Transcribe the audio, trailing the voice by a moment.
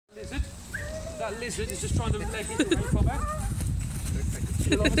that lizard is just trying to leg it away from her.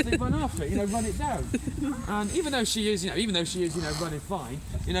 She'll obviously run after it, run it down. And even though she is, running fine,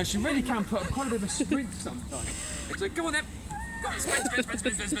 she really can put up quite a bit of a sprint sometimes. It's like, go on then, go on, sprint.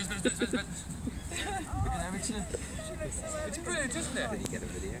 It's brilliant, isn't it? Did you get a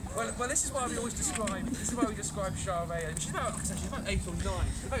video? Well, this is why we always describe. This is why we describe Charvet. She's about 8 or 9.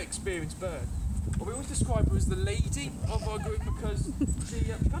 She's a very experienced bird. But we always describe her as the lady of our group because she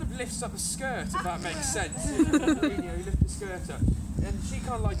kind of lifts up the skirt, if that makes sense. You lift the skirt up. And she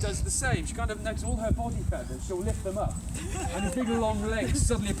kind of like does the same. She kind of notices all her body feathers, she'll lift them up. And the big long legs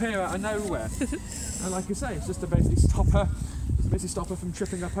suddenly appear out of nowhere. And like I say, it's just to basically stop her from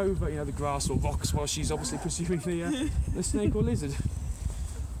tripping up over, the grass or rocks while she's obviously pursuing the snake or lizard.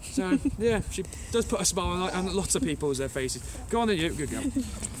 So, yeah, she does put a smile on lots of people's faces. Go on then, you, good girl.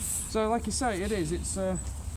 So, like you say, it's